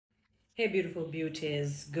Hey, beautiful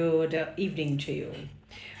beauties. Good evening to you.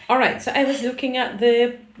 All right, so I was looking at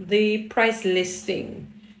the price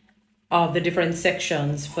listing of the different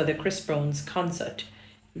sections for the Chris Brown's concert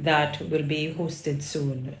that will be hosted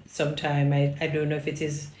soon. Sometime I don't know if it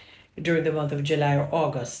is during the month of July or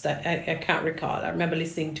August. I can't recall. I remember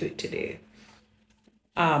listening to it today.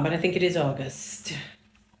 But I think it is August.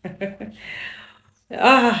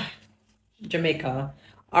 Ah, Jamaica.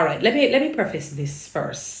 All right, let me preface this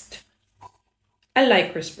first. I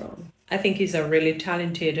like Chris Brown. I think he's a really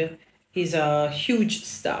talented, he's a huge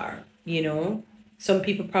star, you know. Some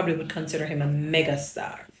people probably would consider him a mega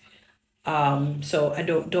star. So I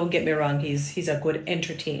don't get me wrong, he's a good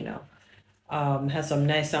entertainer. Has some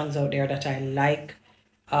nice songs out there that I like.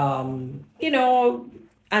 You know,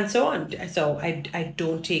 and so on. So I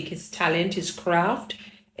don't take his talent, his craft,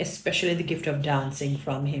 especially the gift of dancing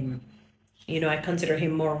from him. I consider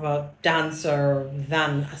him more of a dancer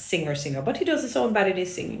than a singer, but he doesn't sound bad in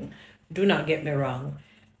his singing. Do not get me wrong.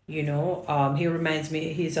 He reminds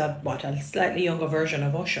me, he's a slightly younger version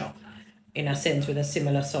of Usher, in a sense, with a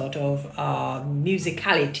similar sort of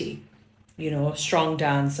musicality, strong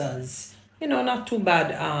dancers, not too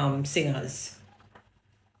bad singers.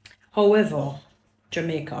 However,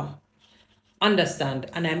 Jamaica,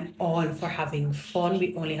 understand, and I'm all for having fun.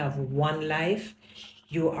 We only have one life.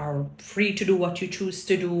 You are free to do what you choose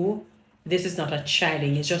to do. This is not a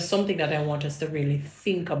chiding, it's just something that I want us to really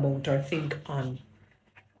think about or think on.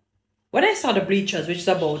 When I saw the bleachers, which is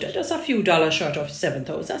about just a few dollars short of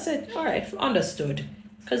 7,000, I said, all right, understood.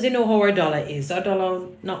 Because you know how our dollar is. Our dollar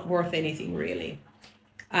not worth anything really.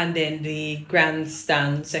 And then the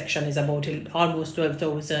grandstand section is about almost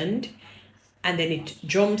 12,000, and then it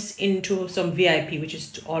jumps into some VIP, which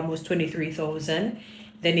is almost 23,000.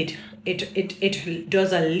 Then it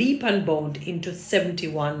does a leap and bound into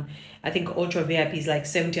 71. I think Ultra VIP is like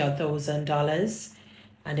 $70,000.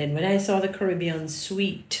 And then when I saw the Caribbean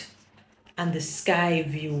suite and the sky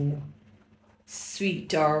view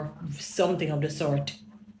suite or something of the sort,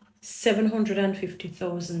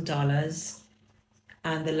 $750,000,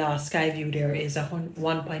 and the last sky view there is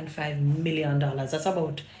 $1.5 million. That's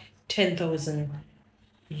about 10,000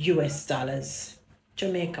 US dollars.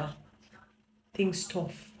 Jamaica, things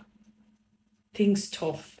tough. Things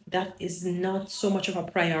tough. That is not so much of a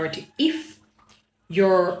priority. If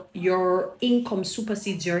your income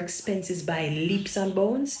supersedes your expenses by leaps and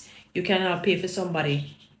bounds, you cannot pay for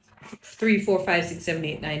somebody 3, 4, 5, 6, 7,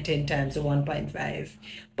 8, 9, 10 times the 1.5.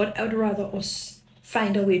 But I would rather us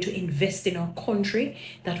find a way to invest in our country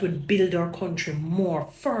that would build our country more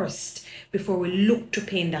first before we look to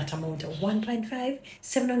paying that amount of 1.5,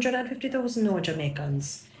 750,000. No,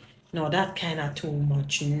 Jamaicans. No, that kind of too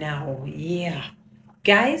much now. Yeah.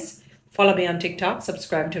 Guys, follow me on TikTok,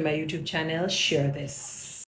 subscribe to my YouTube channel, share this.